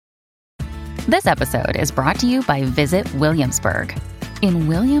This episode is brought to you by Visit Williamsburg. In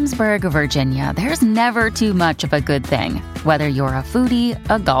Williamsburg, Virginia, there's never too much of a good thing. Whether you're a foodie,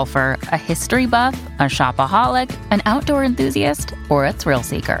 a golfer, a history buff, a shopaholic, an outdoor enthusiast, or a thrill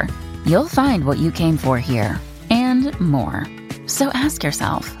seeker, you'll find what you came for here and more. So ask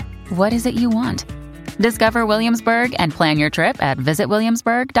yourself, what is it you want? Discover Williamsburg and plan your trip at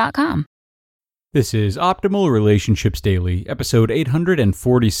visitwilliamsburg.com. This is Optimal Relationships Daily, episode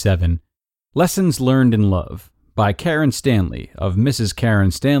 847, Lessons Learned in Love, by Karen Stanley of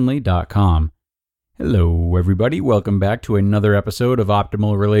MrsKarenStanley.com. Hello, everybody. Welcome back to another episode of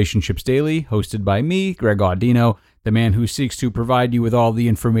Optimal Relationships Daily, hosted by me, Greg Audino, the man who seeks to provide you with all the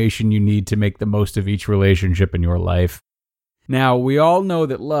information you need to make the most of each relationship in your life. Now, we all know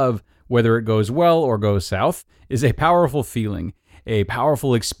that love, whether it goes well or goes south, is a powerful feeling, a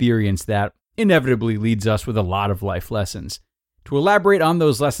powerful experience that inevitably leads us with a lot of life lessons. To elaborate on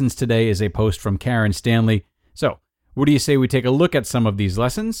those lessons today is a post from Karen Stanley. So, what do you say we take a look at some of these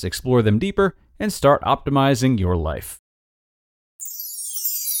lessons, explore them deeper, and start optimizing your life?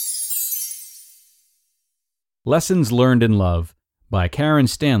 Lessons Learned in Love by Karen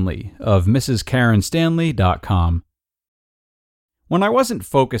Stanley of MrsKarenStanley.com. When I wasn't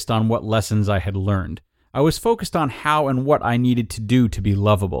focused on what lessons I had learned, I was focused on how and what I needed to do to be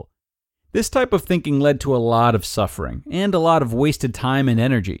lovable. This type of thinking led to a lot of suffering and a lot of wasted time and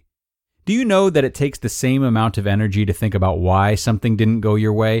energy. Do you know that it takes the same amount of energy to think about why something didn't go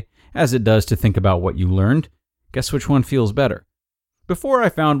your way as it does to think about what you learned? Guess which one feels better? Before I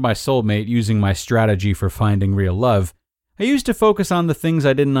found my soulmate using my strategy for finding real love, I used to focus on the things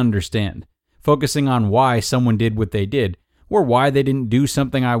I didn't understand, focusing on why someone did what they did, or why they didn't do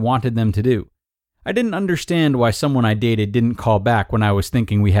something I wanted them to do. I didn't understand why someone I dated didn't call back when I was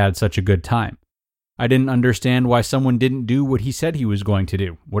thinking we had such a good time. I didn't understand why someone didn't do what he said he was going to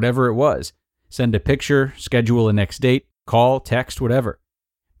do, whatever it was. Send a picture, schedule a next date, call, text, whatever.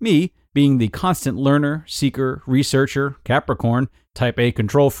 Me, being the constant learner, seeker, researcher, Capricorn, type A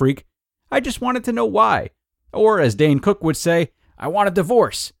control freak, I just wanted to know why. Or, as Dane Cook would say, I want a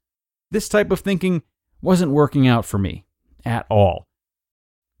divorce. This type of thinking wasn't working out for me at all.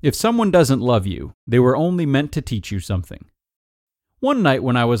 If someone doesn't love you, they were only meant to teach you something. One night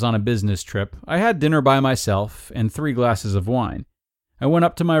when I was on a business trip, I had dinner by myself and 3 glasses of wine. I went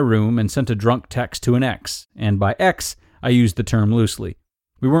up to my room and sent a drunk text to an ex, and by ex, I used the term loosely.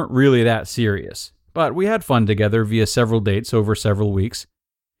 We weren't really that serious, but we had fun together via several dates over several weeks.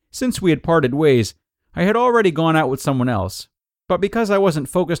 Since we had parted ways, I had already gone out with someone else, but because I wasn't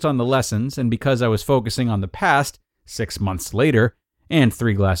focused on the lessons and because I was focusing on the past, 6 months later, and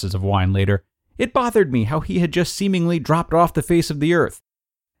 3 glasses of wine later, it bothered me how he had just seemingly dropped off the face of the earth.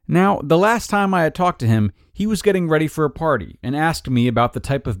 Now, the last time I had talked to him, he was getting ready for a party and asked me about the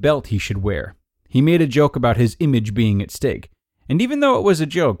type of belt he should wear. He made a joke about his image being at stake, and even though it was a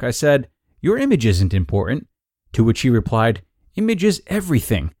joke, I said, "Your image isn't important," to which he replied, "Image is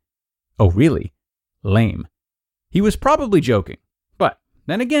everything." Oh, really? Lame. He was probably joking, but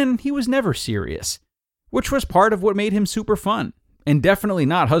then again, he was never serious, which was part of what made him super fun. And definitely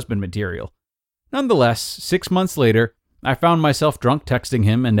not husband material. Nonetheless, 6 months later, I found myself drunk texting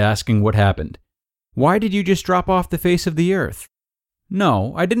him and asking what happened. Why did you just drop off the face of the earth?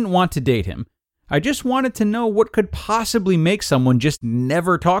 No, I didn't want to date him. I just wanted to know what could possibly make someone just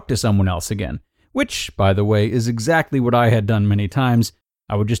never talk to someone else again. Which, by the way, is exactly what I had done many times.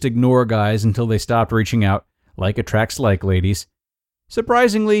 I would just ignore guys until they stopped reaching out, like attracts like, ladies.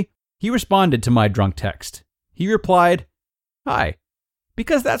 Surprisingly, he responded to my drunk text. He replied, "Hi,"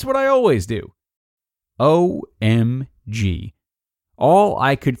 because that's what I always do. OMG. All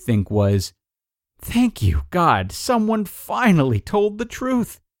I could think was, thank you, God, someone finally told the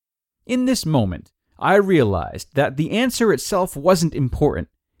truth. In this moment, I realized that the answer itself wasn't important.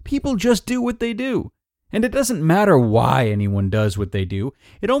 People just do what they do. And it doesn't matter why anyone does what they do.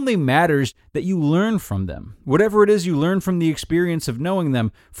 It only matters that you learn from them. Whatever it is you learn from the experience of knowing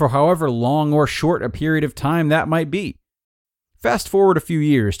them for however long or short a period of time that might be. Fast forward a few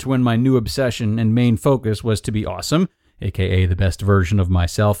years to when my new obsession and main focus was to be awesome, aka the best version of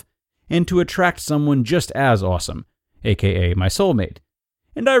myself, and to attract someone just as awesome, aka my soulmate.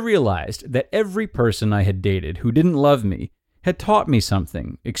 And I realized that every person I had dated who didn't love me had taught me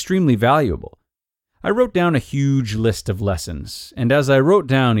something extremely valuable. I wrote down a huge list of lessons, and as I wrote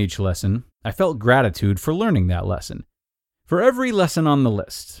down each lesson, I felt gratitude for learning that lesson. For every lesson on the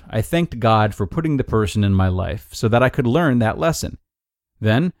list, I thanked God for putting the person in my life so that I could learn that lesson.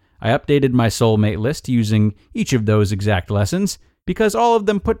 Then, I updated my soulmate list using each of those exact lessons because all of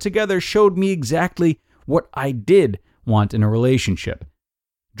them put together showed me exactly what I did want in a relationship.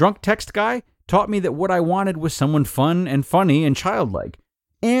 Drunk text guy taught me that what I wanted was someone fun and funny and childlike.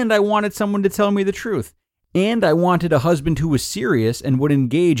 And I wanted someone to tell me the truth. And I wanted a husband who was serious and would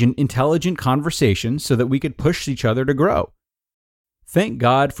engage in intelligent conversation so that we could push each other to grow. Thank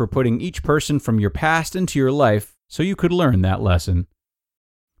God for putting each person from your past into your life so you could learn that lesson.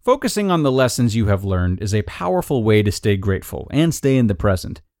 Focusing on the lessons you have learned is a powerful way to stay grateful and stay in the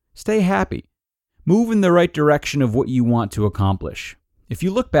present. Stay happy. Move in the right direction of what you want to accomplish. If you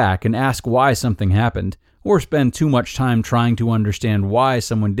look back and ask why something happened, or spend too much time trying to understand why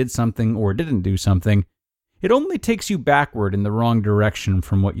someone did something or didn't do something, it only takes you backward in the wrong direction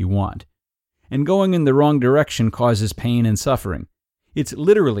from what you want. And going in the wrong direction causes pain and suffering. It's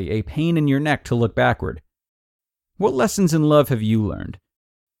literally a pain in your neck to look backward. What lessons in love have you learned?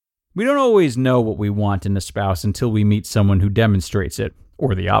 We don't always know what we want in a spouse until we meet someone who demonstrates it,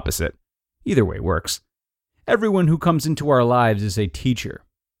 or the opposite. Either way works. Everyone who comes into our lives is a teacher.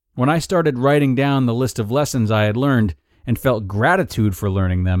 When I started writing down the list of lessons I had learned and felt gratitude for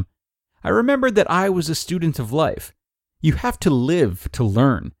learning them, I remembered that I was a student of life. You have to live to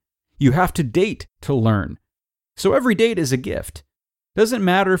learn. You have to date to learn. So every date is a gift. Doesn't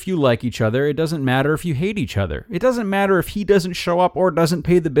matter if you like each other. It doesn't matter if you hate each other. It doesn't matter if he doesn't show up or doesn't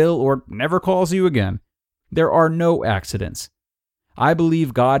pay the bill or never calls you again. There are no accidents. I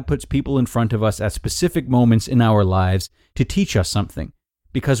believe God puts people in front of us at specific moments in our lives to teach us something,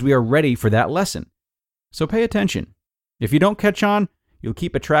 because we are ready for that lesson. So pay attention. If you don't catch on, you'll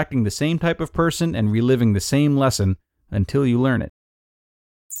keep attracting the same type of person and reliving the same lesson until you learn it.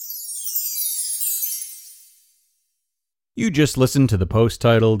 You just listened to the post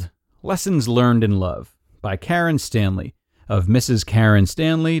titled Lessons Learned in Love by Karen Stanley of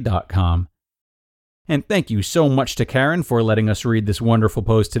MrsKarenStanley.com. And thank you so much to Karen for letting us read this wonderful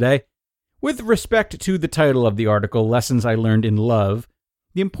post today. With respect to the title of the article, Lessons I Learned in Love,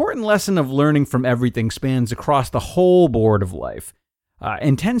 the important lesson of learning from everything spans across the whole board of life,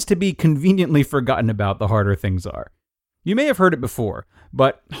 and tends to be conveniently forgotten about the harder things are. You may have heard it before,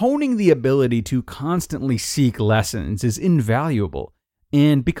 but honing the ability to constantly seek lessons is invaluable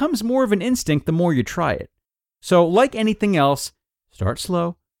and becomes more of an instinct the more you try it. So, like anything else, start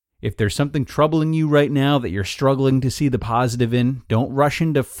slow. If there's something troubling you right now that you're struggling to see the positive in, don't rush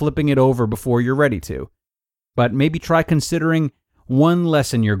into flipping it over before you're ready to. But maybe try considering one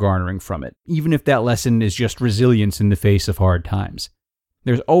lesson you're garnering from it, even if that lesson is just resilience in the face of hard times.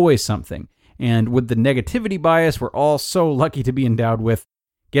 There's always something. And with the negativity bias we're all so lucky to be endowed with,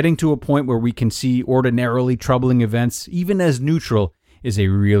 getting to a point where we can see ordinarily troubling events, even as neutral, is a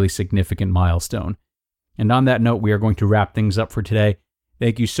really significant milestone. And on that note, we are going to wrap things up for today.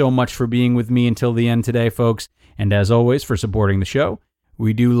 Thank you so much for being with me until the end today, folks. And as always, for supporting the show.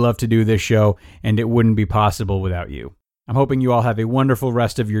 We do love to do this show, and it wouldn't be possible without you. I'm hoping you all have a wonderful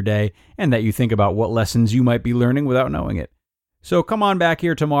rest of your day, and that you think about what lessons you might be learning without knowing it. So come on back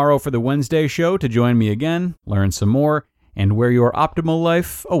here tomorrow for the Wednesday show to join me again, learn some more, and where your optimal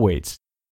life awaits.